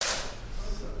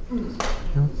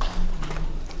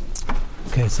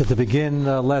Okay, so to begin,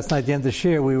 last night at the end of the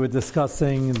year, we were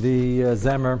discussing the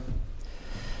Zemer,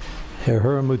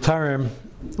 Her Mutarim,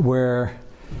 where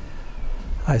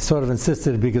I sort of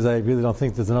insisted, because I really don't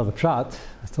think there's another pshat,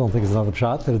 I still don't think there's another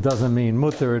pshat, that it doesn't mean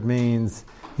mutter, it means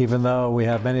even though we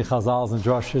have many chazals and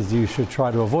drushes, you should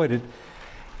try to avoid it.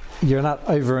 You're not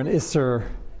over an isser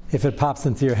if it pops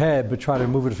into your head, but try to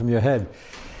remove it from your head.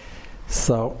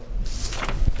 So,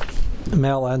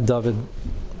 Mel and David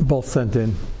both sent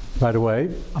in right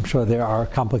away. I'm sure there are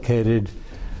complicated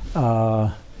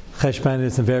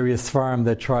cheshbonis and various farm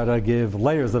that try to give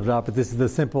layers of that, but this is the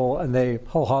simple, and they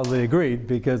wholeheartedly agreed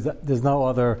because there's no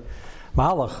other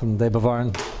mahalach and they bavarn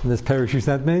in this parish you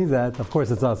sent me that of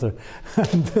course it's usher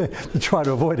to try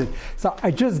to avoid it. So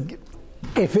I just,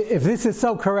 if this is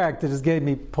so correct, it just gave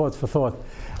me pause for thought.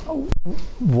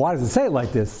 Why does it say it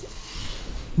like this?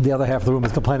 The other half of the room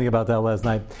was complaining about that last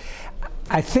night.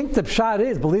 I think the pshat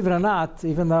is, believe it or not,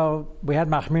 even though we had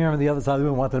Machmir on the other side of the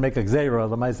room wanted to make a gzeira,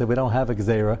 the might say we don't have a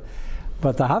gzeira,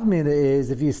 but the havmina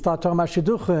is if you start talking about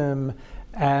shidduchim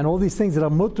and all these things that are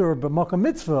mutter b'makom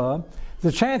mitzvah,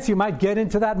 there's a chance you might get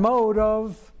into that mode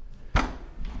of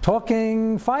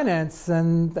talking finance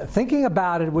and thinking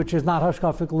about it, which is not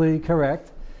hashkafically correct.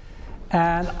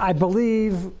 And I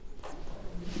believe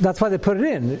that's why they put it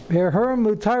in. Her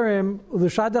mutarim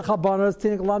l'shadach habanos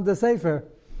tinik lam de sefer.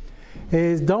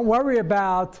 Is don't worry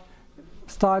about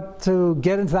start to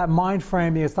get into that mind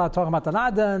frame. You start talking about the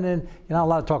nadan, and you're not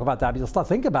allowed to talk about that, but you'll start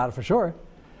thinking about it for sure.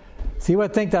 So you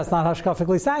would think that's not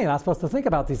hashkafically saying. You're not supposed to think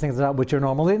about these things, which you're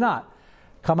normally not.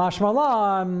 Kamash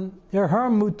malam, your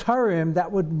mutarim, that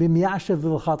would be miyashiv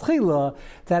v'lchatchila,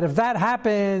 that if that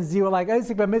happens, you were like,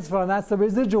 Eisik b'mitzvah, and that's the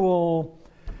residual.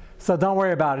 So don't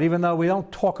worry about it, even though we don't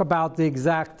talk about the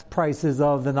exact prices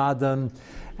of the nadan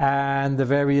and the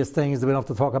various things that we don't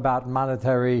have to talk about in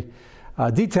monetary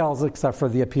details, except for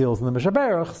the appeals and the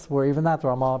Mishaberachs, where even that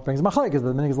Ramah brings machlekes, but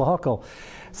the meaning is lahakol.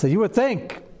 So you would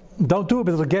think, don't do it,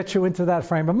 but it'll get you into that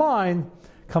frame of mind.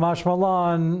 Kamash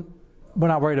malan, we're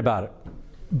not worried about it.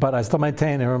 But I still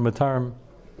maintain her matarim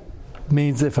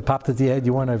means if it popped into your head,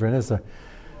 you weren't over an Isser.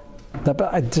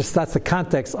 That's the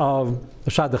context of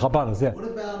the Shad Chabanos, yeah. What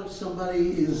about if somebody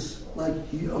is like,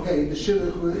 okay, the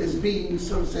shidduch is being,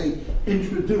 so to say,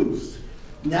 introduced.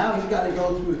 Now he's got to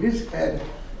go through his head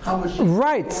how much.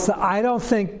 Right. So I don't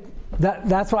think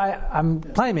that's why I'm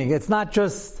claiming it's not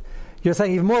just you're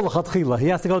saying even more l'chatchila. He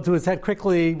has to go to his head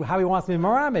quickly how he wants to be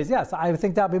marames. Yes, I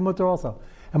think that would be mutter also,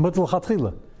 and mutter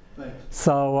l'chatchila. Right.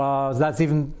 So that's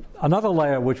even another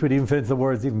layer which would even fit into the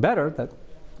words even better. That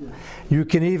you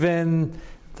can even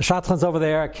the shadchan's over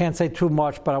there. I can't say too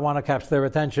much, but I want to capture their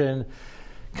attention.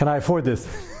 Can I afford this?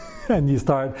 And you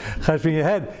start cheshbing your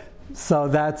head. So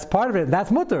that's part of it.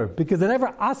 That's mutter, because they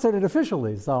never asked it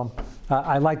officially. So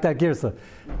I like that girsa.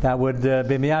 That would be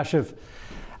miyashiv.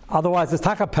 Otherwise, it's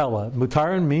takapella.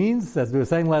 Mutarin means, as we were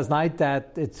saying last night,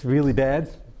 that it's really bad,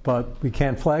 but we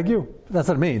can't flag you. That's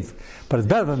what it means. But it's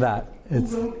better than that.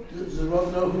 Does the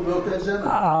Rav know who wrote that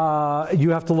Zemer? You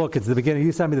have to look. It's the beginning.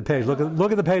 You sent me the page. Look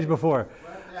at the page before.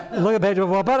 Look at the page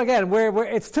before. But again, where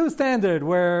it's too standard.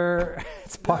 Where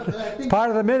it's part of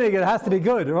the minig. It has to be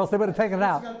good, or else they would have taken it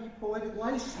out. It's got to be poetic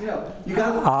license.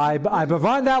 I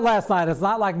bavarded that last night. It's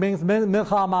not like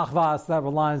Minchal Machvas that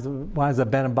lines of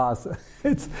Ben and Bas.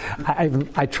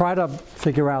 I try to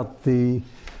figure out the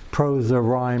prose or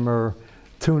rhyme or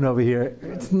tune over here.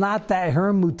 It's not that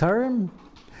Herm Mutarim.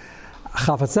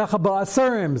 Chafatzecha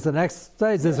ba'asurim. The next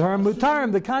stage is Herm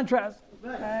Mutarim. The contrast.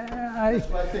 That's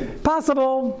what I think.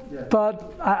 Possible,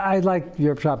 but I like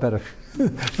your pshat better.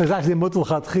 There's actually mutul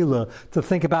chatchila to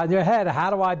think about in your head. How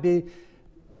do I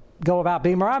go about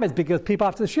being maramis? Because people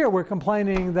after this year were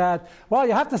complaining that, well,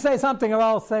 you have to say something or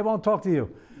else they won't talk to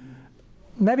you.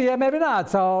 Maybe yeah, maybe not.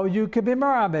 So you could be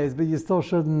maramis, but you still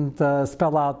shouldn't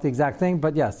spell out the exact thing.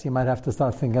 But yes, you might have to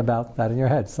start thinking about that in your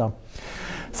head. So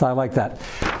I like that.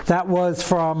 That was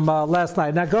from last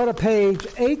night. Now go to page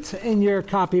 8 in your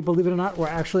copy. Believe it or not, we're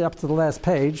actually up to the last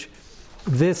page.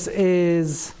 This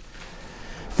is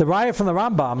the raya from the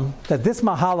Rambam that this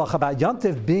mahalach about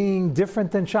Yontif being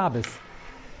different than Shabbos.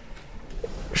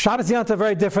 Shabbos Yontif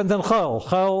very different than Chol.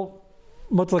 Chol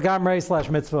mutlaq gamrei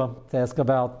 / mitzvah to ask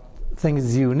about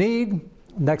things you need.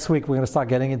 Next week we're going to start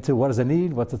getting into what does it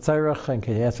need, what's a tzarech, and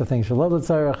can you ask for things shalom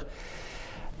tzarech.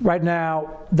 Right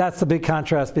now, that's the big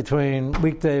contrast between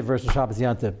weekday versus Shabbos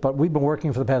Yantiv. But we've been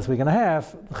working for the past week and a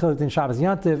half, Chiluk Din Shabbos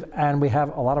Yantiv, and we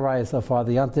have a lot of rayas so far.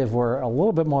 The Yantiv were a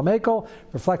little bit more mekel,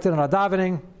 reflected in our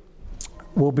davening.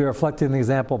 We'll be reflecting the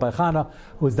example by Chana,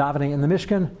 who was davening in the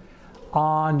Mishkan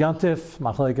on Yontif,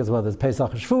 Machlekes whether it's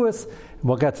Pesach or Shavuos.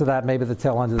 We'll get to that maybe the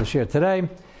tail end of the shir today.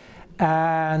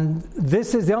 And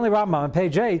this is the only Rambam on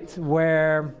page 8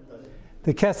 where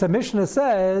the Kesef Mishnah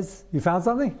says, you found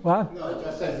something? What? No, it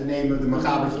just says the name of the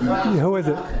Mechaber. Who is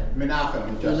it?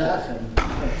 Menachem.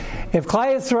 If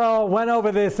Klai Yisrael went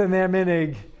over this in their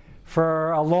minig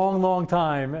for a long, long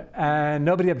time and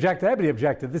nobody objected, everybody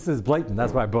objected. This is blatant,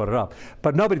 that's why I brought it up.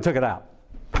 But nobody took it out.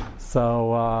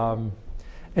 So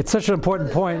it's such an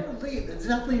important point. It's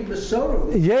definitely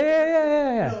Masorah.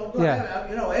 Yeah.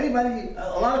 Anybody,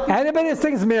 a lot of people. Anybody that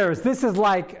thinks mirrors, this is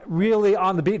like really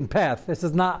on the beaten path. This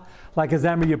is not like a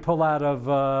Zemra you pull out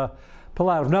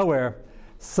of nowhere.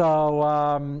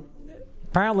 So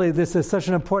apparently this is such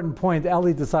an important point.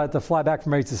 Eli decided to fly back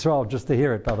from Eretz Yisrael just to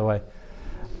hear it, by the way.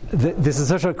 This is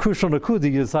such a crucial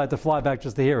nakuda, you decide to fly back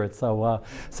just to hear it. So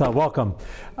welcome.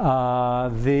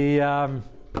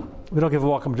 We don't give a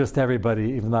welcome just to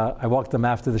everybody, even though I walked them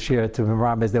after the shir to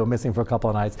Miramis. They were missing for a couple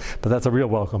of nights, but that's a real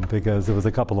welcome because it was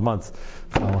a couple of months.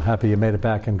 So happy you made it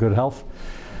back in good health.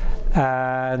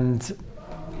 And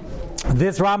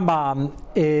this Rambam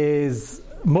is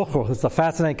muchur. It's a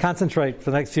fascinating concentrate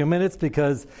for the next few minutes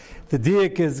because the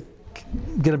diak is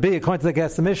going to be, according to the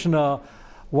Kesef Mishnah,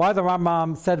 why the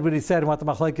Rambam said what he said and what the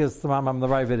Machlekes, the Rambam, the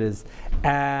Ravid is.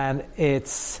 And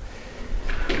it's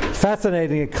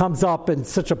fascinating. It comes up in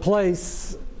such a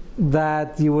place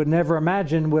that you would never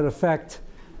imagine would affect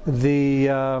the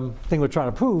thing we're trying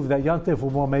to prove, that Yontif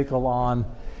will more makel on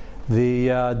the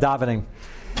davening.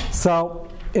 So,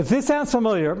 if this sounds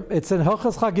familiar, it's in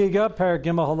Hilchos Chagiga, Perek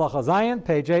Gimel Halacha Zayin,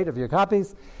 page 8 of your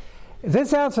copies. If this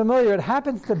sounds familiar, it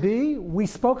happens to be, we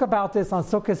spoke about this on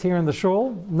Sukkot here in the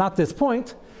shul, not this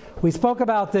point. We spoke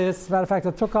about this, matter of fact,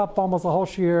 it took up almost a whole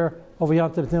year over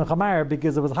Yom Tov B'Tin Chamayr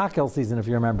because it was Hakel season, if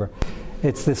you remember.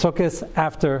 It's the Sukkot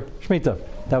after Shemitah.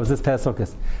 That was this past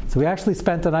Sukkot. So we actually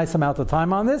spent a nice amount of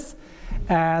time on this,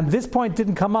 and this point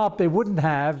didn't come up. It wouldn't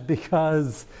have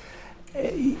because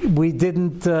we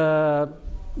didn't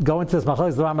go into this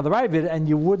Machlekes the Ram and the Ravid, and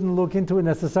you wouldn't look into it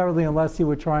necessarily unless you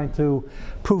were trying to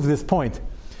prove this point.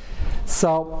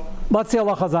 So let's see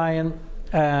Halacha Zayin,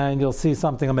 and you'll see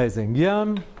something amazing.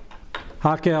 Yom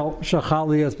Hakel Shachal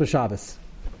Liyas B'Shabbos.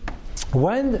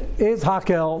 When is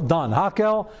Hakel done?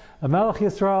 Hakel, a Melech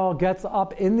Yisrael, gets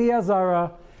up in the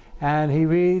Azara and he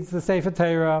reads the Sefer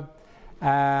Torah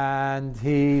and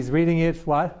he's reading it,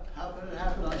 what? How can it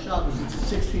happen on Shabbos? It's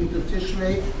the 16th of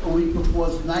Tishrei, a week before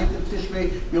it's the 9th of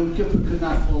Tishrei. Yom Kippur could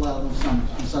not fall out on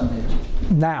Sunday.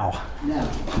 Now.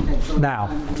 Okay,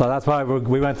 So that's why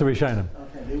we went to Rishonim.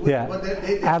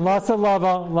 Okay. And lots of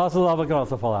lava can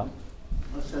also fall out.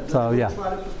 So yeah.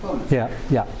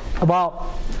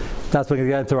 Well, that's what we're going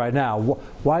to get into right now.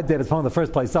 Why did it fall in the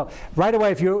first place? So right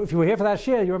away, if you were here for that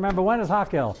shir, you remember when is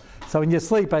Hakel. So when you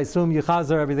sleep, I assume you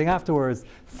chazer everything afterwards.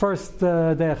 First day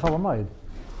of Chol Hamoed.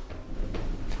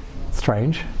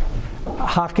 Strange.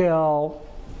 Hakel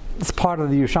is part of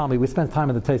the Yerushalmi. We spent time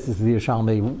in the Tesis of the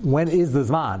Yerushalmi. When is the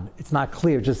Zman? It's not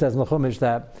clear. It just says in the Chumash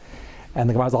that, and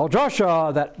the Gemara's the whole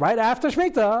Joshua, that right after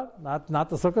Shemitah, not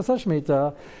the Sukkot of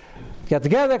Shemitah, get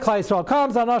together, Klai Yisrael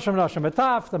comes, Anoshim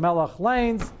Betaf, the Melech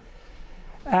lanes,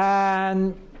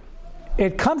 and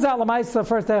it comes out Lamaisa the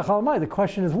first day of Chol Hamoed. The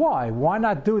question is why? Why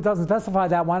not do it? Doesn't specify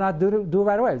that. Why not do it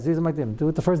right away? Do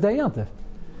it the first day of Yontif.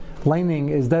 Laning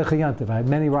is Derech Yontif. I have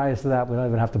many riots to that. We don't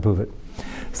even have to prove it.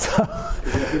 So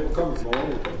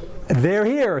they're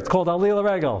here. It's called Alila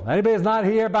Regel. Anybody who's not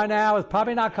here by now is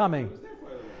probably not coming.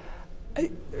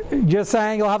 You're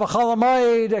saying you'll have a Chol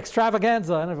Hamoed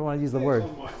extravaganza. I don't even want to use the word.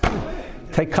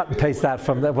 Cut and paste that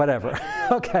from whatever.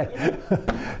 Okay.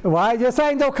 Why? You're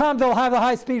saying they'll come, they'll have the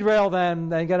high-speed rail then,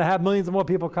 they're going to have millions of more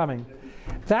people coming.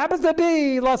 If it happens to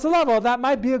be Los Level, that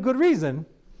might be a good reason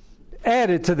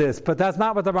added to this, but that's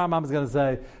not what the Rambam is going to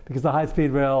say, because the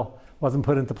high-speed rail wasn't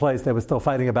put into place. They were still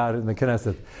fighting about it in the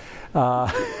Knesset,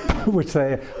 which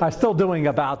they are still doing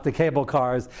about the cable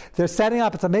cars. They're setting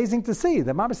up, it's amazing to see,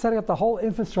 the Rambam is setting up the whole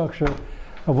infrastructure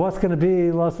of what's going to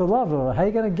be Los Level. How are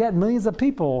you going to get millions of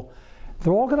people?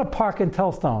 They're all going to park in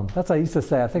Telstone. That's what I used to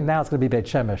say. I think now it's going to be Beit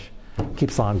Shemesh.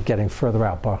 Keeps on getting further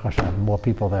out, Baruch Hashem, more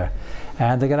people there.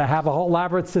 And they're going to have a whole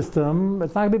elaborate system.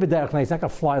 It's not going to be B'derech Nei, it's not going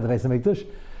to fly to the Beis HaMikdash.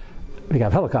 We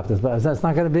have helicopters, but it's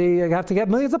not going to be, you have to get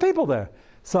millions of people there.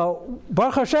 So,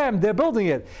 Baruch Hashem, they're building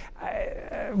it.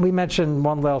 We mentioned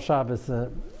one Leil Shabbos,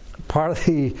 part of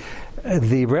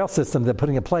the rail system they're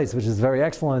putting in place, which is very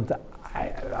excellent.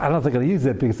 I don't think I'll use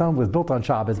it because some of it was built on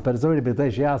Shabbos, but it's already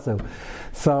B'dei Shiasu.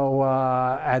 So,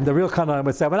 and the real Kanan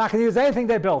would say, we're not going to use anything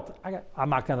they built. I'm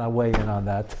not going to weigh in on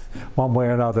that one way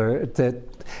or another. If it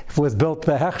was built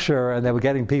by Hechsher and they were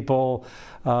getting people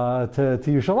to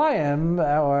Yerushalayim,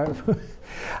 or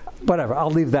whatever, I'll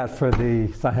leave that for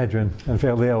the Sanhedrin and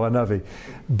for Leo and Navi.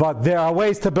 But there are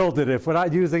ways to build it. If we're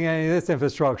not using any of this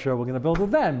infrastructure, we're going to build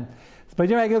it then. But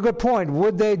you're making a good point.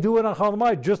 Would they do it on Chol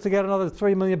Hamoed just to get another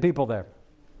 3 million people there?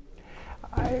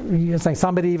 You're saying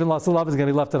somebody even lost a love is going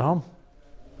to be left at home?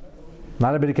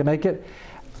 Not everybody can make it.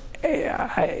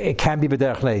 It can be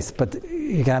b'derech neis, but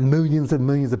you can have millions and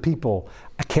millions of people.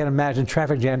 I can't imagine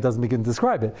traffic jam doesn't begin to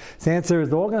describe it. So the answer is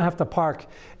they're all going to have to park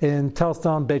in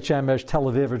Telstone, Beit Shemesh, Tel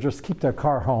Aviv, or just keep their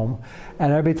car home,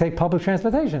 and everybody take public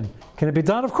transportation. Can it be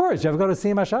done? Of course. You ever go to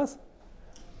Siyum Hashas?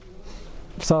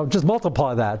 So just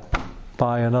multiply that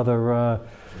by another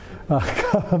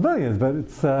millions, but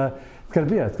it's going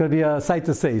to be a sight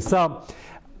to see. So,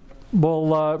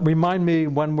 will remind me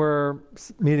when we're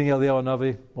meeting Eliyahu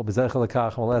Navi. We'll be Zeichel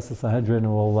Lekach. We'll ask the Sanhedrin.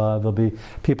 There'll be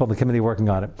people in the committee working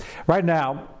on it. Right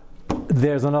now,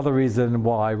 there's another reason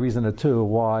or two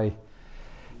why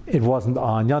it wasn't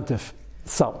on Yontif.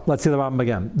 So let's see the Rambam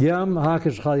again. Yom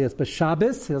Hakash Chaliyas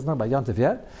b'Shabbos. He doesn't know about Yontif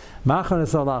yet. Machon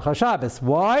Esolach Shabbos.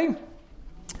 Why?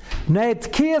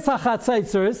 Ne'tkiyas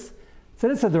haChatzitzos. So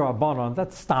this is the Rabbanon.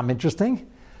 That's stam interesting.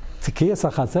 Tkiyas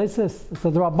haChatzitzos. It's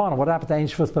the Rabbanon. What happened to Ein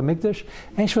Shvus b'Mikdash?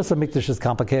 Ein Shvus b'Mikdash is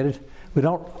complicated. We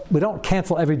don't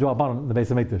cancel every Rabbanon in the base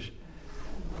of Mikdash.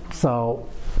 So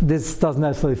this doesn't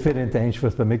necessarily fit into Ein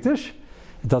Shvus b'Mikdash.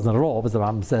 It doesn't at all, because the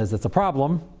Rambam says it's a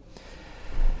problem.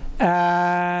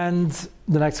 And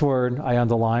the next word I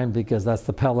underline because that's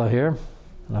the Pella here. I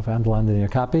don't know if I underlined it in your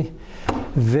copy.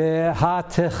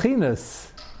 V'hatechinas.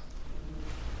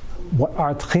 What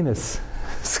are tchinas?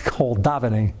 It's called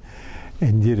davening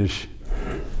in Yiddish.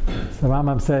 So the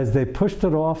Rambam says they pushed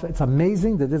it off. It's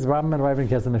amazing that this Rambam and Rav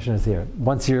Kesef Mishnah is here.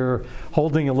 Once you're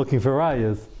holding and looking for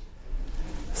rayas,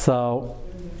 so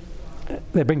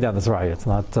they bring down this raya. It's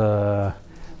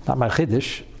not my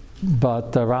chiddush,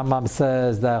 but the Rambam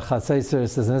says that chatzeiser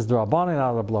is an isdarabanan,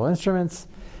 not to blow instruments,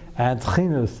 and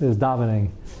tchinus is davening.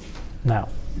 Now,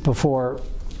 before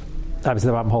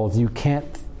obviously the Rambam holds you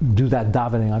can't do that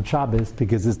davening on Shabbos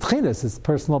because it's tchinas, it's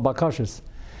personal bakashas.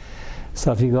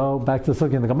 So if you go back to the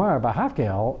sugya in the Gemara by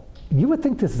Hakel, you would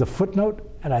think this is a footnote,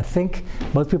 and I think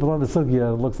most people on the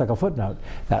sugya looks like a footnote.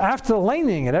 That after the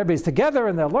laning and everybody's together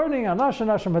and they're learning Anash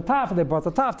Mataf, and they brought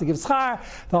the taf to give schar,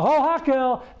 the whole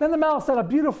Hakel, then the Melech said a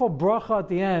beautiful bracha at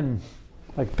the end.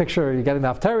 Like picture, you're getting the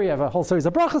Haftarah, you have a whole series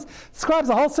of brachas, describes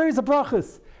a whole series of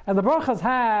brachas. And the brachas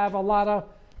have a lot of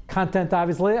content,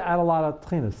 obviously, and a lot of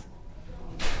tchinas.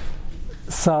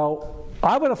 So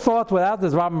I would have thought without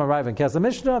this Rambam arriving Kesef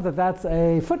Mishnah that that's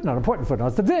a footnote, important footnote.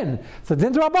 It's the din. It's the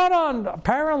din Rabbanon.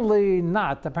 Apparently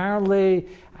not. Apparently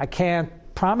I can't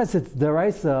promise it's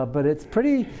deraisa, but it's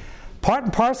pretty part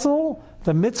and parcel.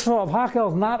 The mitzvah of Hakel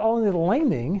is not only the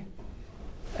laning,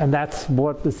 and that's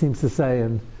what it seems to say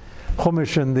in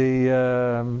Chumash and the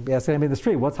ask anybody in the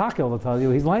street, what's Hakel? They'll tell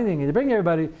you he's laning and you bring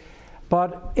everybody.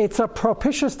 But it's a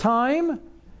propitious time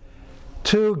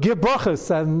to give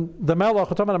brachas, and the Melech,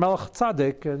 we're talking about the Melech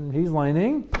Tzaddik, and he's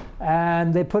lining,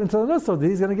 and they put into the nusach that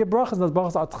he's going to give brachas, and those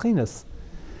brachas are tchinas.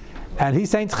 And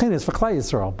he's saying tchinas for Klai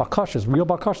Yisrael, bakashas, real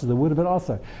bakashas, that would have been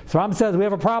also. So Ram says, we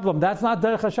have a problem, that's not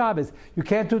derech HaShabbos. You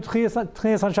can't do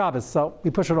tchinas on Shabbos, so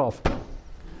we push it off.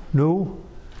 No,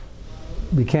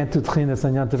 we can't do tchinas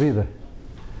on Yontif either.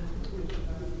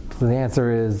 So the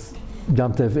answer is,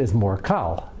 Yontif is more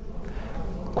kal.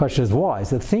 Question is why?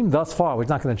 So the theme thus far, which is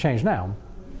not going to change now,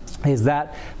 is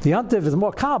that the Yontif is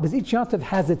more kal because each Yontif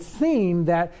has its theme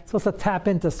that it's supposed to tap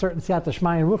into certain siyata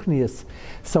shmai and ruchnius.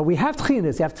 So we have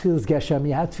tchinas, you have tchilas geshem,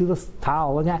 you have tchilas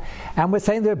tal, and we're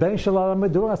saying they're ben shalom, we're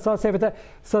doing a sefer.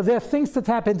 So there are things to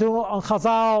tap into on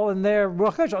Chazal and their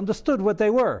ruchash understood what they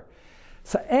were.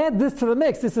 So add this to the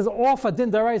mix. This is off a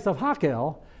din darais of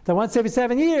Hakel that once every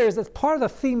 7 years, it's part of the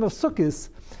theme of Sukkos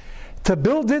to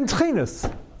build in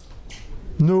tchinas.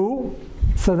 No,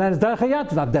 so then it's derech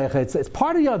Yontif, not derech. It's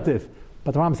part of Yontif,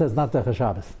 but the Rambam says not derech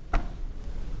Shabbos.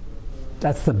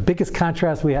 That's the biggest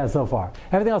contrast we have so far.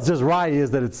 Everything else just raya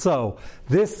is that it's so.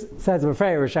 This says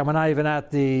beferish, and we're not even at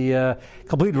the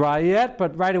complete raya yet,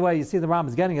 but right away you see the Rambam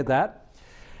is getting at that.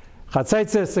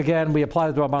 Chatzaitzis, again, we apply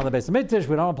the Rabbanon on the base of Mikdash.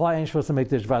 We don't apply Ein Shvus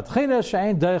Mikdash. V'atchina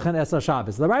she'ein derech es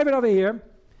Shabbos. The Ravid over here,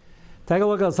 take a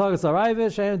look at the Sagas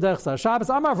Ravid she'ein derech Shabbos.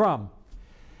 Amar Avram.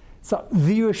 So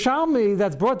the Yerushalmi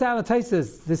that's brought down in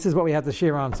Taisus, this is what we had to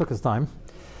share on Sukkot's time.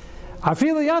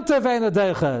 Afilu Yantiv Eina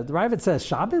Decha. The Ravid says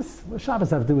Shabbos. What does Shabbos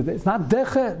have to do with it? It's not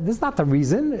Decha. This is not the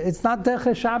reason. It's not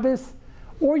Decha Shabbos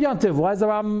or Yantiv. Why is the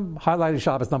Ram highlighting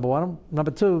Shabbos? Number one.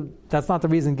 Number two, that's not the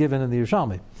reason given in the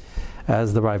Yerushalmi,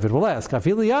 as the Ravid will ask.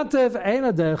 Afilu Yantiv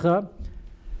Eina Decha.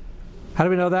 How do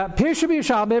we know that? Pirshu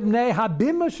Yerushalmi Bnei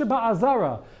Habima Sheba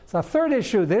Azara. So a third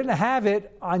issue, they didn't have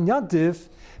it on Yantiv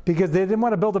because they didn't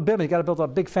want to build a bimah. You got to build a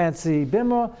big fancy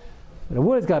bimah. The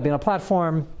wood's got to be on a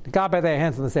platform. The guy by their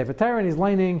hands on the Sefer Torah, and he's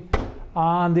leaning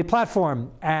on the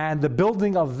platform. And the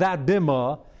building of that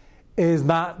bimah is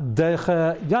not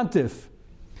Decha Yantif.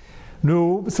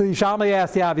 No, so Yishalmi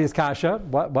asked the obvious kasha.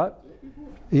 What?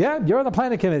 Yeah, you're on the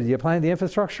planning committee. You're planning the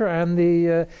infrastructure and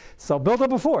the... so build it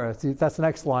before. That's the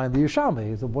next line, the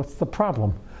Yishalmi. So what's the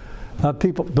problem?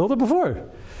 People, build it before.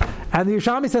 And the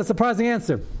Yishalmi says, surprising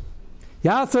answer.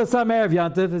 Yasa Samer of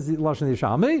Yantiv is the Lashon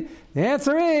Yishalmi. The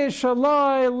answer is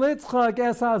Shaloi Litzchak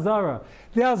Es Azara.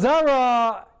 The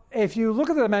Azara, if you look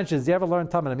at the dimensions, you ever learn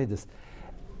Talmud Amidus,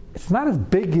 it's not as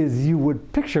big as you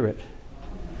would picture it.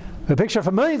 The picture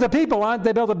for millions of people,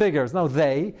 they build it bigger. It's no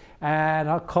they, and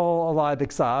Hakol Alai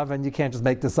Biksav, and you can't just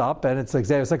make this up, and it's like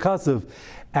Zeus Akasuv.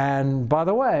 And by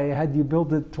the way, had you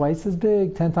built it twice as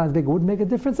big, 10 times big, it wouldn't make a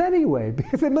difference anyway,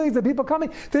 because there are millions of people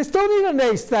coming. They still need a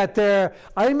nace that they're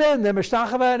Ayman, they're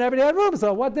Mishtachava, and everybody had room,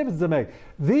 so what difference does it make?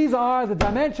 These are the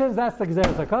dimensions, that's the Zeus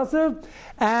Akasuv.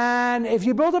 And if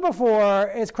you build it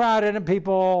before, it's crowded and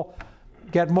people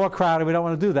get more crowded. We don't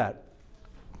want to do that.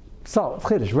 So,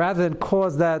 Chiddush, rather than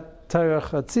cause that Terech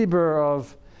Tzibur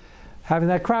of having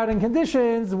that crowding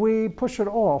conditions, we push it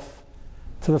off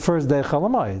to the first day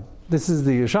Chalamayid. This is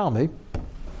the Yishalmi.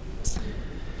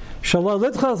 Shalom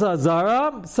Litchel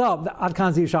Zazara. So,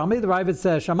 Adkan Yishalmi, the Ravid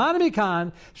says, Shaman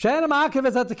Mikan, Shanam Akiv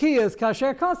is at the Kiyas,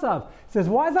 Kasher Kasav. Says,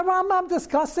 why is the Rambam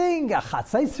discussing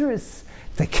Chatzaiseris,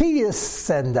 the Kiyas,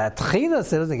 and that Tchinas?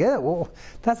 He doesn't get it. Well,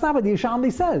 that's not what the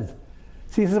Yishalmi says.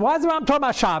 So he says, why is the Rambam talking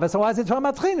about Shabbos, and why is he talking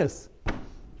about Tchinas?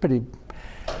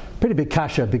 Pretty big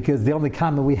kasha, because the only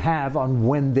comment we have on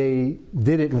when they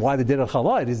did it and why they did it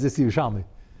Chalad is this Yerushalmi.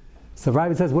 So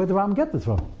Ravi says, where did the Rambam get this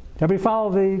from? Everybody follow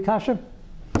the kasha?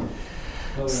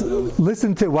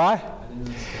 Listen to why?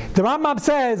 The Rambam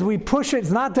says we push it,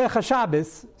 it's not Decha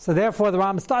Shabbos, so therefore the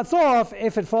Rambam starts off,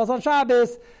 if it falls on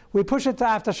Shabbos, we push it to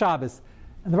after Shabbos.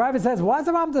 And the Ravi says, why is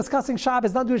the Rambam discussing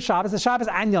Shabbos? Not doing Shabbos, it's Shabbos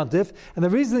and Yontif. And the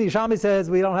reason the Yishalmi says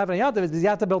we don't have any Yontif is because you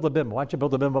have to build a bimah. Why don't you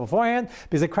build a bimah beforehand?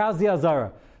 Because it crowds the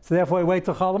Azara. So therefore we wait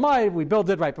till Chalamayid, we build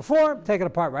it right before, take it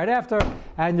apart right after,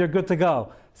 and you're good to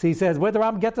go. So he says, where did the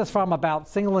Rambam get this from about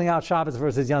singling out Shabbos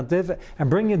versus Yontif and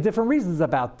bringing in different reasons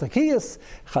about Tekiyas,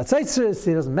 Chatzaitzis?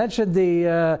 He doesn't mention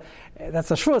the, that's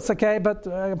a Shvus, okay, but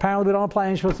apparently we don't apply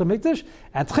any Shvus or Mikdash.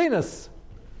 And Tchinas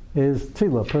is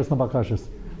Tefilah, personal bakashas,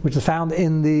 which is found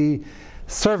in the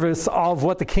service of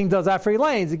what the king does after he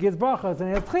lanes. He gives brachas and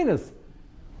he has tchinas.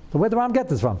 So where did the Rambam get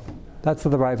this from? That's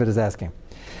what the Ravid is asking.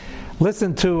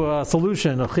 Listen to a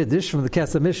solution, a chiddush from the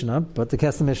Kesef Mishnah, but the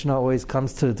Kesef Mishnah always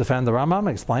comes to defend the Rambam and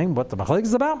explain what the machlekes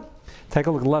is about. Take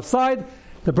a look at the left side.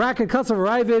 The bracket cuts of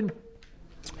Ravid,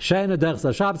 Sheina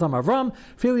Derech Shabbos Amavram,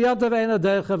 Fili Yadav Eina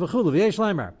Derech V'chulu V'yesh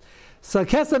Leimer. So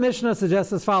Kesef Mishnah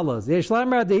suggests as follows: Yesh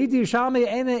Leimer De'iti Yishalmi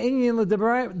Eina Inyan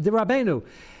L'Dirabenu.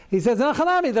 He says, the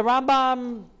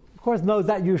Rambam, of course, knows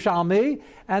that Yishalmi,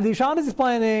 and the Yishalmi is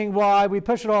explaining why we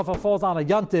push it off if it falls on a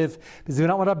Yontif, because we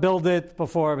don't want to build it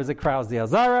before because it crowds the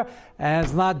Azara, and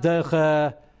it's not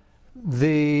the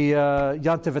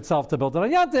Yontif itself to build it on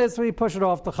Yontif, so we push it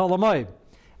off to Chalamayid.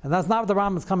 And that's not what the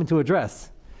Rambam is coming to address.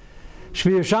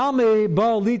 Shvi Yishalmi,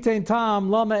 Bo Litein Tam,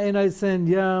 Lama Einaisin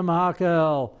Yem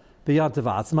Hakel, B'yantiv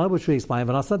Atzma, which we explained,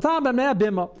 V'nasatam, B'mnei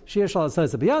Bima, Shir Shal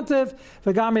Asaysa B'yantiv,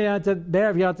 V'gam B'yantiv,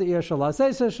 Be'er B'yantiv, Ir Shal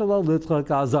Asaysa, Shalo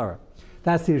L'tchak Azara.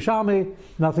 That's the Yishalmi,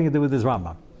 nothing to do with this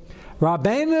Rambam.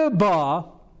 Rabbeinu Ba,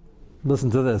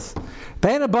 listen to this.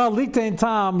 Rabbeinu Ba Litein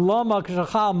Tam, Lama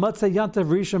K'shachal, Matzah Yantiv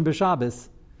Rishon B'Shabbos.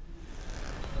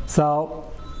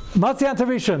 So, Matzah Yantiv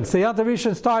Rishon. So Yantiv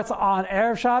Rishon starts on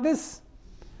Erev Shabbos,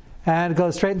 and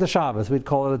goes straight into Shabbos. We'd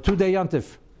call it a 2-day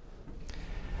Yantiv.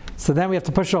 So then we have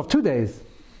to push it off 2 days.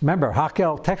 Remember,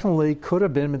 Hakel technically could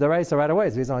have been Midaraisa right away,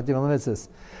 so he's not doing limits.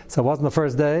 So it wasn't the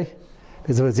first day,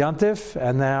 because it was Yantif,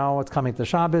 and now it's coming to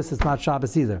Shabbos, it's not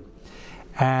Shabbos either.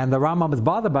 And the Rambam is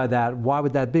bothered by that. Why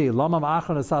would that be? He says,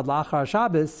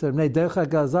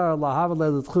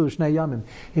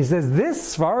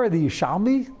 this Svara, the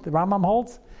Yishalmi, the Rambam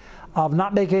holds, of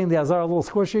not making the Azar a little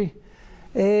squishy,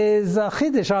 is a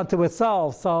chiddush unto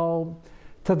itself. So,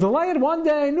 to delay it 1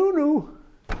 day,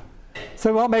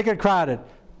 so we won't make it crowded.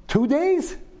 2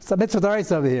 days? It's a mitzvah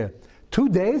d'oraisa over here. 2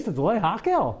 days to delay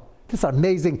Hakel? This is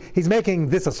amazing. He's making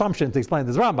this assumption to explain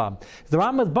this Rambam. If the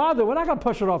Rambam is bothered, we're not going to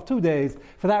push it off 2 days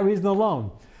for that reason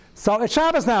alone. So it's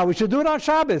Shabbos now. We should do it on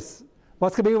Shabbos.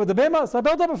 What's going to be with the bima? So I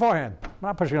built it beforehand. We're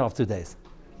not pushing it off 2 days.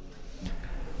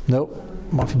 Nope.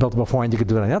 Well, if you built it beforehand, you could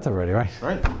do it on Yom Tov already, right?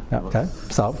 Right. Yeah, okay.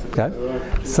 So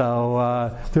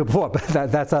do it before.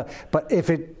 But but if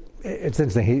it's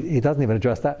interesting. He doesn't even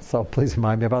address that. So please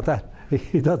remind me about that.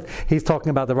 He does. He's talking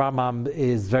about the Rambam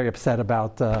is very upset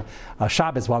about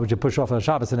Shabbos. Why would you push off on a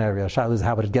Shabbos scenario? Shabbos,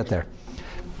 how would it get there?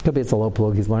 Could be it's a low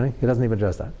plug he's learning. He doesn't even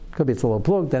address that. Could be it's a low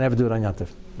plug. They never do it on Yom Tov.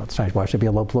 That's strange. Why should it be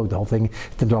a low plug? The whole thing is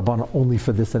the Drabanan only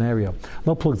for this scenario.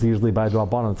 Low plugs are usually by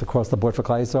Drabanan. It's across the board for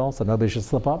Klal Yisrael, so nobody should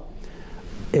slip up.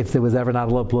 If there was ever not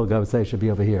a low plug, I would say it should be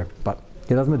over here. But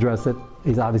he doesn't address it.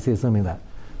 He's obviously assuming that.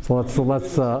 So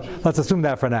let's assume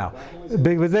that for now.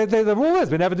 Because the rule is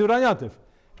we never do it on Yom Tov.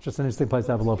 It's just an interesting place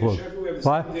to have a low plug.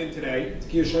 Why? Today,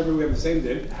 Tkiyah Shefer we have the same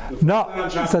day. No,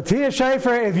 so Tkiyah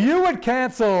Shefer, if you would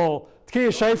cancel Tkiyah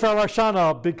Shefer Rosh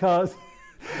Hashanah because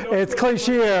it's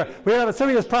Klishir, we have a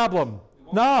serious problem.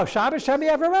 No, Shabbos Shemi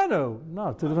Averenu.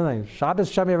 No, two different things. Shabbos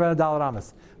Shemi Averenu Daled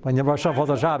Amos. When your Rosh Hashanah falls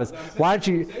on Shabbos, why don't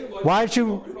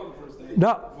you?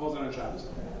 No.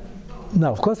 No,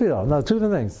 of course we don't. No, two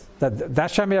different things. That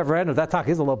Shemi Averenu, that talk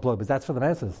is a low plug, but that's for the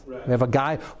masses. Right. We have a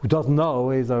guy who doesn't know,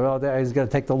 he's going to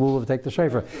take the lulav, take the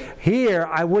shofar. Here,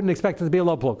 I wouldn't expect it to be a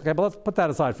low plug. Okay, but let's put that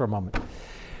aside for a moment.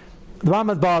 The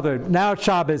Rambam's bothered. Now it's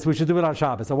Shabbos, we should do it on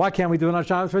Shabbos. So why can't we do it on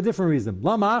Shabbos? For a different reason.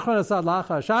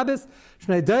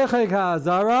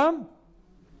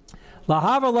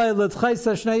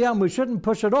 We shouldn't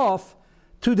push it off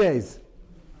 2 days.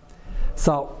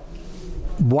 So,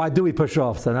 why do we push it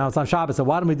off? So now it's on Shabbos, so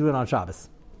why don't we do it on Shabbos?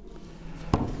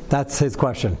 That's his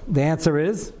question. The answer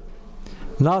is,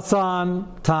 Nasan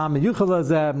tam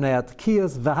yuchalazeb neat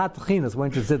kiyas v'hat tchinas. We're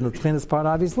interested in the tchinas part,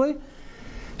 obviously.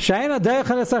 Sheina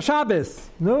dechen es Shabbos.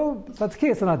 No, but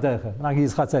kiyas are not dechen. Not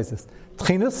use chatzaisis.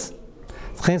 Tchinas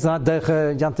are not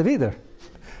dechen Yom Tov either.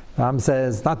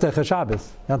 Says not dechen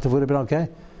Shabbos. Yom Tov would have been okay.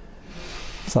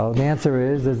 So the answer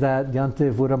is that Yom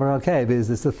Tov would have been okay, because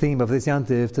it's the theme of this Yom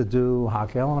Tov to do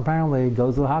Hakel, and apparently it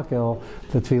goes with Hakel,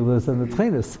 the Tefillas and the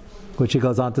Tchinas, which he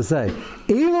goes on to say.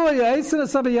 Even the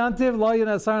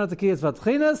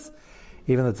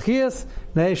Tchias,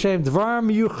 Ne'eshem Dvarim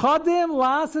Yuchadim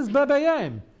Lasis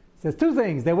Bebayim. Says two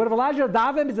things. They would have allowed you to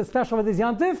daven, it's a special for this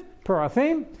Yom Tov, per our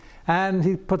theme, and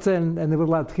he puts in, and they would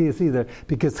allow Tchias either,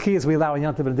 because Tchias we allow in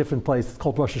Yom Tov in a different place, it's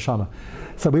called Rosh Hashanah.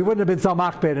 So we wouldn't have been so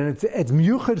makbid, and it's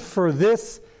miyuchad for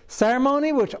this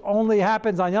ceremony, which only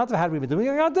happens on Yom Tov. Had we been doing it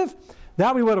on Yom Tov,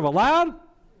 that we would have allowed.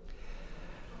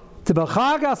 To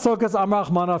B'chag Asokas Amrach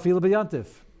Mana Afilu B'Yom Tov.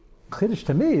 Chiddush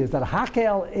to me is that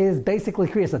Hakel is basically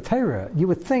Kriyas Torah. You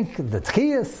would think the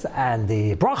Tchias and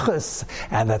the Brachas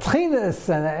and the Tchinas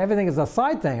and everything is a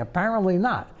side thing. Apparently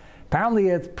not. Apparently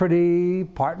it's pretty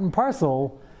part and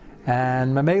parcel,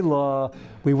 and Mamela,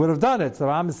 we would have done it. So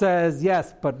Ram says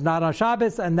yes, but not on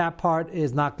Shabbos, and that part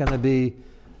is not going to be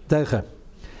Deicha.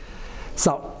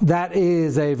 So that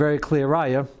is a very clear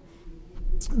raya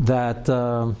that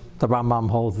the Rambam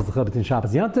holds is the between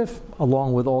Shabbos and Yom Tov,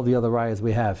 along with all the other rayas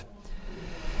we have.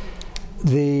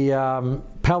 The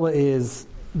Pella is,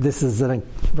 this is a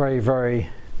very, very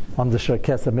understood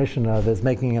Kesef Mishnah that's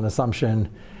making an assumption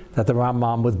that the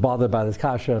Rambam was bothered by this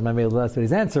kasha, and maybe that's what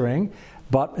he's answering,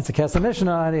 but it's a Kesef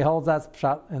Mishnah, and he holds that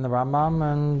shot in the Rambam,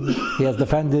 and he has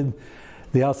defended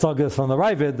the Al-Sagas from the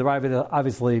Ravid. The Ravid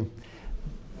obviously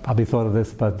probably thought of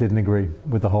this, but didn't agree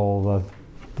with the whole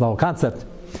concept.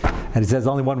 And he says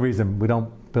only one reason, we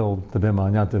don't build the Bima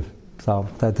on Yom Tov. So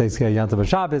that takes care of Yom Tov and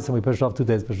Shabbos, and we push it off 2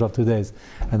 days,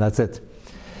 and that's it.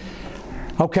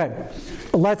 Okay,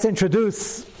 let's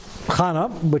introduce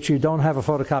Chana, which you don't have a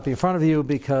photocopy in front of you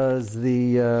because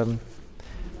the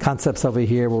concepts over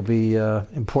here will be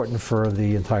important for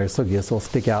the entire sugya, so we'll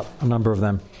speak out a number of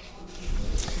them.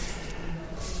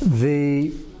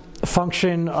 The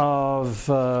function of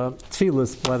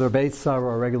tefillas, whether Beit Sarah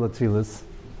or regular tefillas,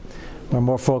 we're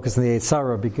more focused on the Eight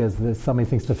Sarah because there's so many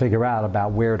things to figure out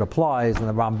about where it applies, and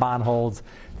the Ramban holds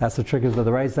that's what triggers the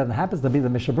Reis. And it happens to be the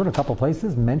Mishnah Berurah a couple of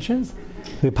places mentions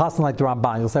the apostle like the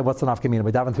Ramban. You'll say, what's the nafkamina?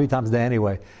 We daven 3 times a day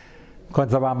anyway. According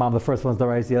to the Rambam, the first one's the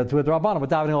Reis, the other two are the Ramban. We're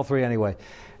davening all 3 anyway.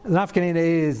 The nafkamina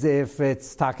is if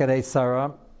it's Takat Eight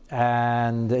Sarah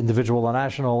and individual or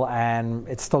national, and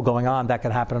it's still going on, that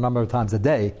can happen a number of times a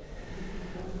day.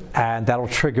 And that'll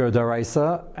trigger the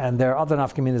Reisa, and there are other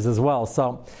nafkaminas as well.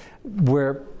 So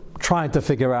we're trying to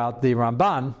figure out the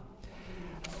Ramban.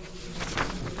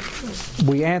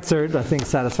 We answered, I think,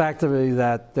 satisfactorily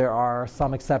that there are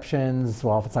some exceptions.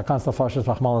 Well, if it's Akan Safashis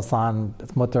Machmalasan,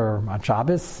 it's mutter on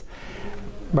Shabbos.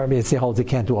 Rabbi Yossi holds you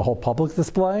can't do a whole public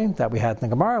display that we had in the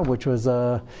Gemara, which was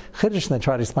a chiddush, and they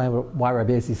try to explain why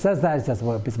Rabbi Yossi says that. He says,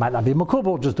 well, it might not be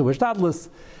makubal, just do ishtadlus.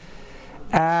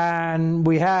 And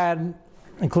we had,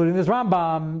 including this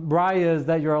Rambam, rayas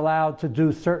that you're allowed to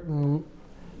do certain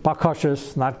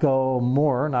bakashas, not go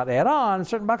more, not add on,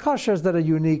 certain bakashas that are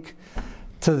unique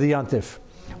to the yontif.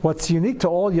 What's unique to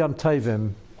all Yom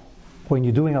Tovim, when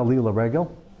you're doing a Lila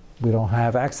Regel, we don't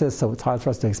have access, so it's hard for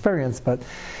us to experience, but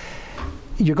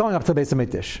you're going up to the Beis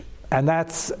HaMikdash. And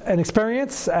that's an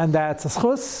experience, and that's a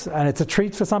schus, and it's a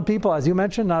treat for some people. As you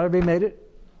mentioned, not everybody made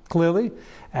it, clearly.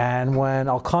 And when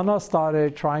Elkanah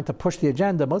started trying to push the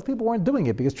agenda, most people weren't doing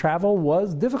it because travel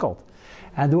was difficult.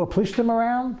 And do a plishtim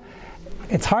around,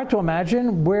 it's hard to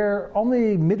imagine. We're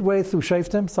only midway through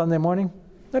Shaftim, Sunday morning,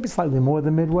 maybe slightly more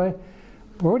than midway.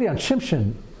 We're already on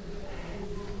Shimshon.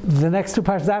 The next two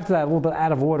parshas after that, a little bit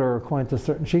out of order according to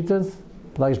certain shitas.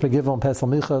 Plagish Begivon, Pesel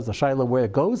Michas, the Shaila, where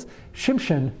it goes.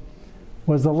 Shimshon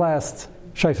was the last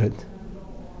Shafet.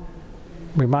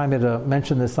 Remind me to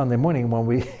mention this Sunday morning when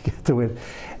we get to it.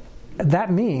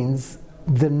 That means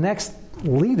the next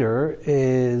leader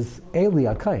is Eli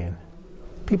Akayin.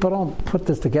 People don't put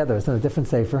this together. It's in a different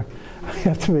sefer. You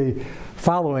have to be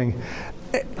following.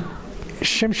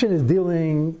 Shimshon is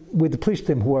dealing with the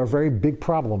Plishtim, who are a very big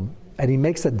problem. And he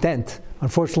makes a dent.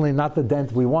 Unfortunately, not the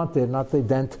dent we wanted, not the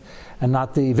dent and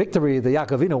not the victory that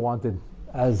Yaakovino wanted,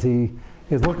 as he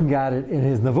is looking at it in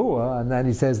his Nevuah, and then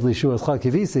he says, Lishuas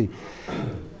Chakivisi.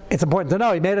 It's important to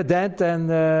know, he made a dent,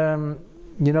 and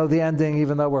you know the ending,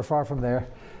 even though we're far from there.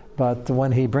 But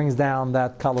when he brings down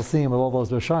that Colosseum with all those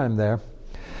Rishayim there,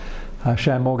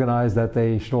 Hashem organized that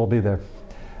they should all be there.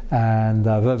 And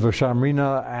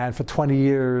Veshamrina, and for 20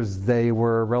 years they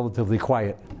were relatively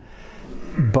quiet.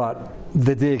 But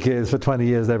the dig is, for 20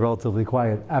 years they're relatively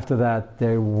quiet. After that,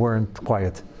 they weren't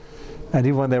quiet. And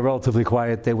even when they're relatively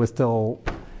quiet, they were still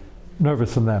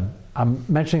nervous from them. I'm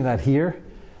mentioning that here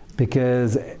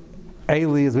because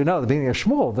Eli, as we know, at the beginning of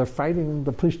Shmuel, they're fighting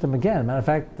the Plishtim again. Matter of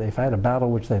fact, they fight a battle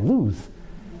which they lose.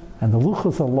 And the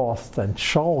Luchos are lost, and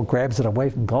Shaul grabs it away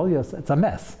from Goliath. It's a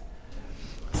mess.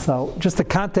 So, just the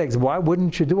context, why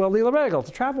wouldn't you do a Lila Regel?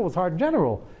 To travel was hard in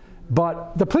general.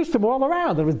 But the Plishtim were all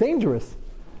around. It was dangerous.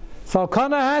 So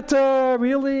Kana had to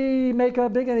really make a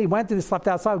big, and he went and he slept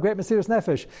outside with great Mesiras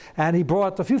Nefesh. And he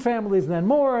brought a few families and then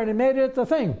more, and he made it a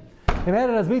thing. He made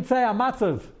it, as we'd say, a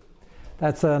matzav.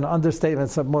 That's an understatement,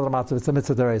 it's more than a matzav, it's a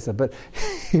mitzvah d'oraisa. But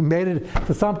he made it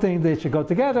to something they should go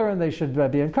together and they should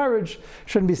be encouraged,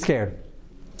 shouldn't be scared.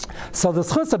 So the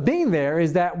schus of being there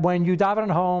is that when you daven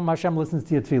at home, Hashem listens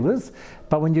to your tefillahs.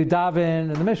 But when you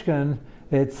daven in the Mishkan,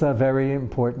 it's a very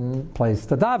important place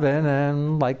to daven,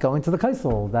 and like going to the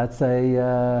Kaisel. That's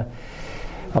a...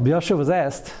 Rabbi Yosha was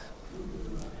asked,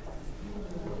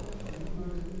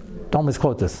 don't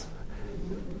misquote this.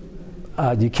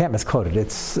 You can't misquote it.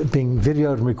 It's being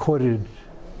videoed and recorded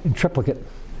in triplicate,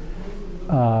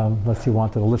 unless you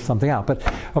wanted to lift something out. But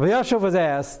Rabbi Yosha was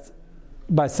asked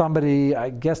by somebody,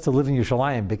 I guess, to live in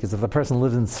Yerushalayim, because if the person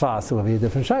lives in Tzfas, it would be a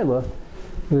different shayla.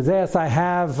 He was asked, I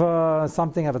have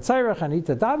something of a tzarech, I need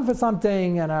to daven for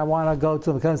something, and I want to go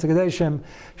to the Mekayim Sekadeshim.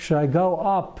 Should I go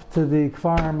up to the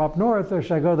Kfarim up north, or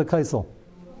should I go to the Kaisel?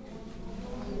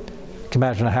 You can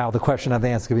imagine how the question and the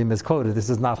answer could be misquoted. This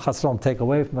is not chasron, take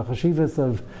away from the chashivas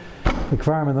of the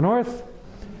Kfarim in the north.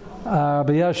 But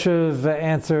Yashuv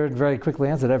answered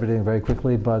everything very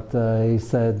quickly, but he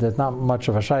said there's not much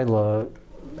of a shayla.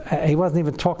 He wasn't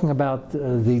even talking about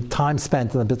the time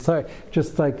spent in the B'tzar,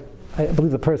 just like, I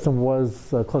believe the person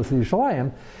was close to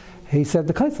Yerushalayim. He said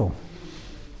the Kaisel.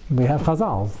 We have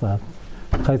Chazals.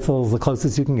 Kaisel is the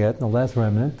closest you can get, the last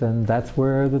remnant, and that's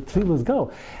where the tefillahs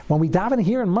go. When we daven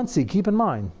here in Monsey, keep in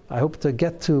mind, I hope to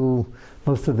get to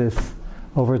most of this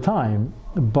over time,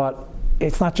 but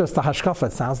it's not just a hashkafa,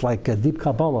 it sounds like a deep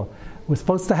Kabbalah. We're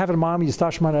supposed to have in mind, you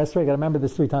start Shemana Esrei, you got to remember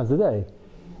this 3 times a day,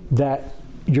 that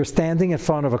you're standing in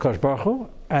front of a Kosh Baruch Hu,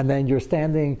 and then you're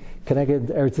standing Keneged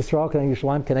Eretz Yisrael, Keneged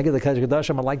Yerushalayim, Keneged the Kodesh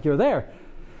Kodashim, and like you're there.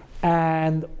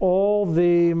 And all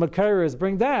the Makairas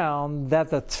bring down that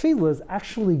the tefillahs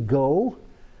actually go,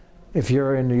 if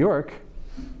you're in New York,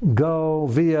 go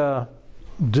via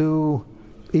due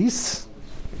east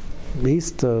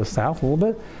to south a little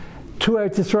bit, to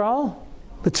Eretz Yisrael.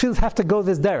 The tefillahs have to go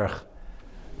this derech.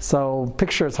 So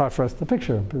picture, it's hard for us to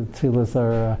picture. The tefillahs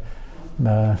are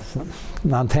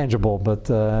non-tangible, but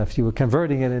if you were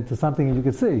converting it into something you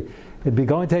could see, it'd be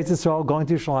going to Eretz Yisrael, going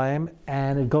to Yerushalayim,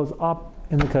 and it goes up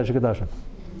in the Kodesh HaKodashim.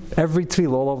 Every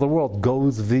tefillah all over the world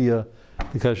goes via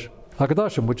the Kodesh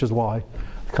HaKodashim, which is why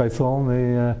the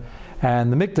Kaisel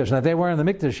and the Mikdash. Now they weren't in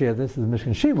the Mikdash here. This is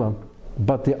Mishkan Shilam,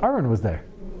 but the Aron was there.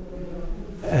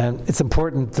 And it's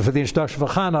important for the introduction of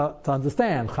Chana to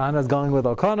understand. Chana is going with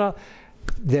Elkanah.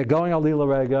 They're going Alila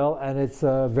Regel, and it's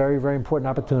a very, very important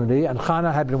opportunity. And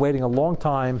Chana had been waiting a long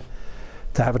time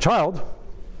to have a child.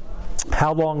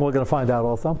 How long, we're going to find out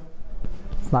also.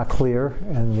 It's not clear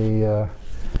in the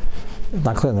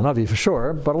Navi for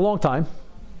sure, but a long time.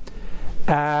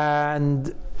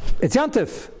 And it's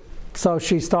Yantif. So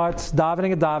she starts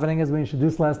davening, as we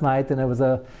introduced last night, and it was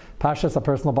a Pashas, a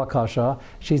personal bakasha.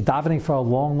 She's davening for a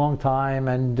long, long time,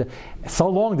 and so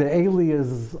long that Eli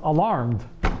is alarmed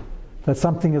that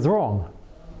something is wrong.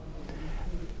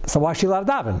 So why is she allowed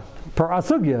to daven? Per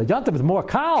Asugya, Yantif is more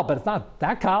kal, but it's not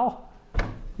that kal.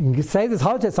 You can say this,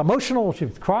 it's emotional,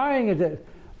 she's crying.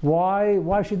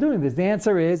 Why is she doing this? The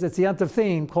answer is, it's the Yantif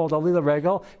theme called Alila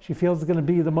Regel. She feels it's going to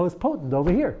be the most potent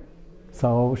over here.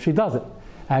 So she does it.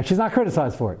 And she's not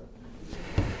criticized for it.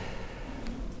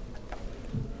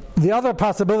 The other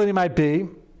possibility might be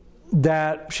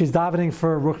that she's davening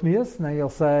for Ruchnias. Now you'll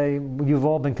say, you've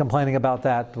all been complaining about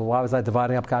that. Why was I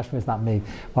dividing up Gashmias? Not me.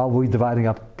 Why were we dividing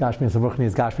up Gashmias and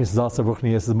Ruchnias? Gashmias is also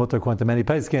Ruchnias, is mutter according to many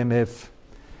Peskim. If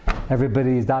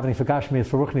everybody is davening for Gashmias,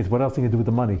 for Ruchnias, what else are you going to do with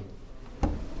the money?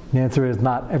 The answer is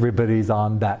not everybody's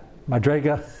on that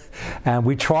Madrega. And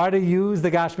we try to use the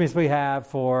Gashmias we have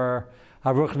for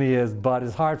our Ruchnias, but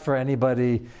it's hard for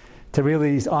anybody to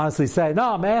really honestly say,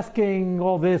 no, I'm asking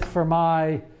all this for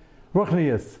my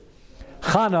Ruchnias.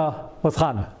 Chana was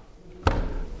Chana.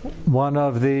 One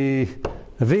of the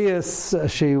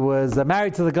Nevi'as, she was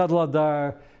married to the Gadol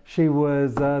Adar. She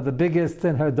was the biggest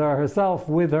in her dar herself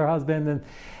with her husband, and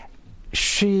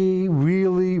she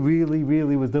really, really,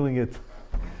 really was doing it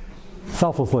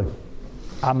selflessly.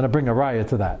 I'm going to bring a raya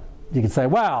to that. You can say,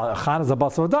 well, Chana's a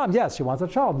basar adam. Yes, she wants a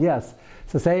child. Yes.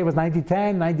 So say it was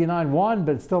 90-10, 99-1,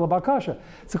 but it's still a bakasha.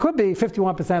 So it could be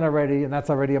 51% already, and that's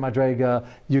already a madrega.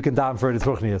 You can daven for it as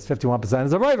ruchnias. 51%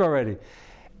 is a rave already.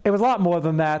 It was a lot more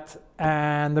than that,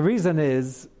 and the reason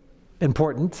is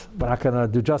important. We're not going to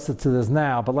do justice to this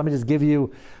now, but let me just give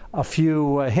you a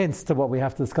few hints to what we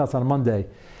have to discuss on Monday.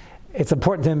 It's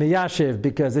important to Miyashiv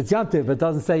because it's Yantiv. It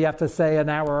doesn't say you have to say an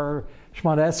hour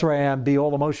Shemona Esrei and be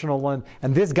all emotional,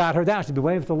 and this got her down. She's been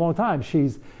waiting for a long time.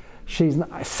 She's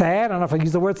sad. I don't know if I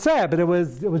use the word sad, but it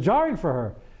was jarring for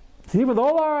her. See, with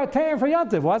all our attention for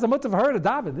Yantiv, why is it mutter for her to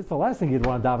daven? This is the last thing you'd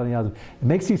want to daven Yantiv. It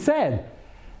makes you sad.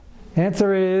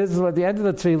 Answer is, at the end of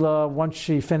the Tefilah, once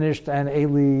she finished and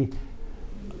Eli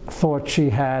thought she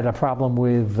had a problem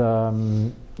with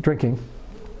drinking,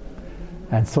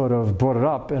 and sort of brought it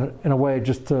up in a way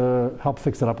just to help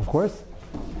fix it up, of course.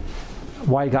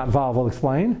 Why he got involved, we'll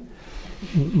explain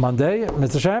Monday,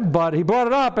 Mr. Shem. But he brought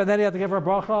it up, and then he had to give her a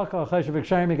bracha.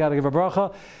 He got to give her a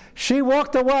bracha. She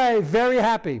walked away very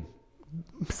happy.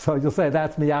 So you'll say,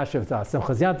 that's Miyashiv,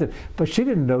 Simchas Yantiv. But she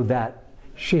didn't know that.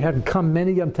 She had come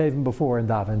many Yom Tovim before in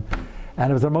Davin,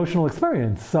 and it was an emotional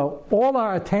experience. So all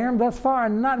our term thus far are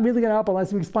not really going to help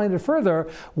unless we explain it further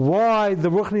why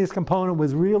the Ruchnias component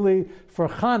was really, for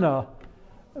Chana,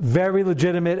 very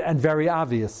legitimate and very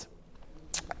obvious.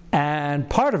 And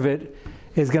part of it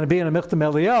is going to be in a Michtam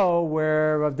Elio,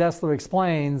 where Rav Dessler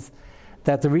explains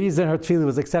that the reason her tefillah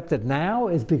was accepted now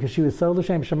is because she was so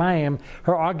l'shem shemayim,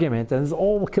 her argument, and it's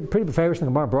all pretty famous in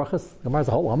the Gemara Brachas. The Gemara has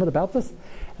a whole amud about this.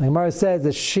 And the Gemara says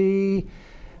that she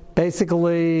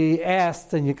basically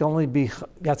asked, and you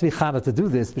have to be Chana to do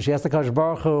this, but she asked the Kadosh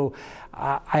Baruch Hu,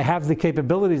 I have the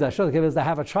capabilities, I show the capabilities to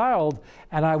have a child,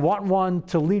 and I want one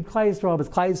to lead Klai Yisrael,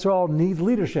 because Klai Yisrael needs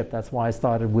leadership. That's why I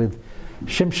started with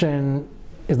Shimshon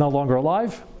is no longer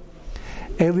alive.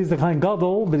 Eli's the Kohen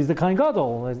Gadol, but he's the Kohen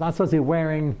Gadol. He's not supposed to be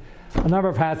wearing a number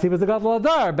of hats. He was the Gadol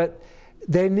Adar, but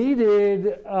they needed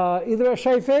either a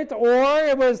shefet, or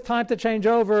it was time to change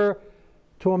over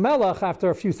to a melech after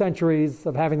a few centuries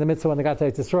of having the mitzvah when they got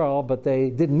to Yisrael, but they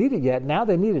didn't need it yet. Now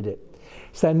they needed it.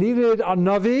 So they needed a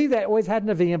Navi. They always had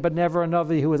Naviim, but never a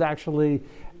Navi who was actually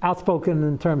outspoken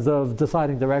in terms of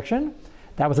deciding direction.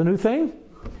 That was a new thing.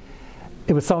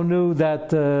 It was so new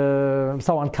that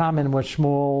so uncommon when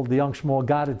Shmuel, the young Shmuel,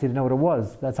 got it, didn't know what it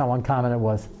was. That's how uncommon it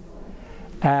was.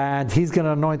 And he's going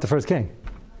to anoint the first king.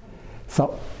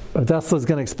 So Dessler is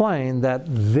going to explain that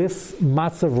this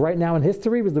matzav right now in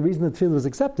history was the reason the tefillah was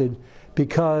accepted,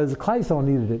 because Klai Yisrael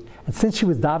needed it. And since she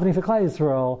was davening for Klai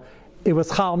Yisrael, it was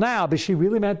chal now, but she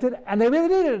really meant it, and they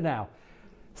really needed it now.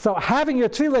 So having your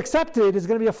tefillah accepted is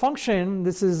going to be a function.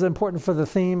 This is important for the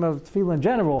theme of tefillah in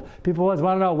general. People always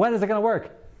want to know, when is it going to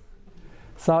work?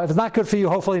 So if it's not good for you,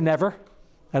 hopefully never.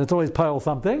 And it's always pile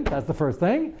something. That's the first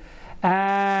thing.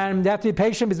 And you have to be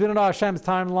patient because we don't know Hashem's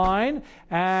timeline.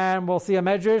 And we'll see a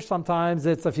medrash. Sometimes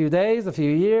it's a few days, a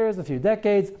few years, a few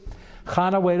decades.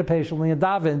 Chana waited patiently and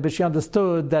davened, but she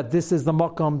understood that this is the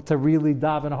makom to really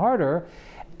daven harder.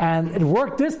 And it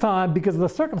worked this time because of the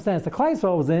circumstance that Klal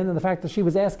Yisrael was in, and the fact that she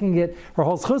was asking it, her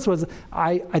whole schus was,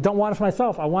 I don't want it for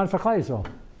myself, I want it for Klal Yisrael.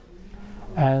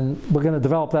 And we're going to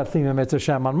develop that theme in Mitzvah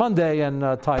Shem on Monday and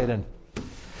tie it in.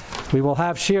 We will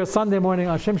have Shir Sunday morning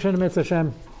on Shimshon and Mitzvah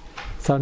Shem.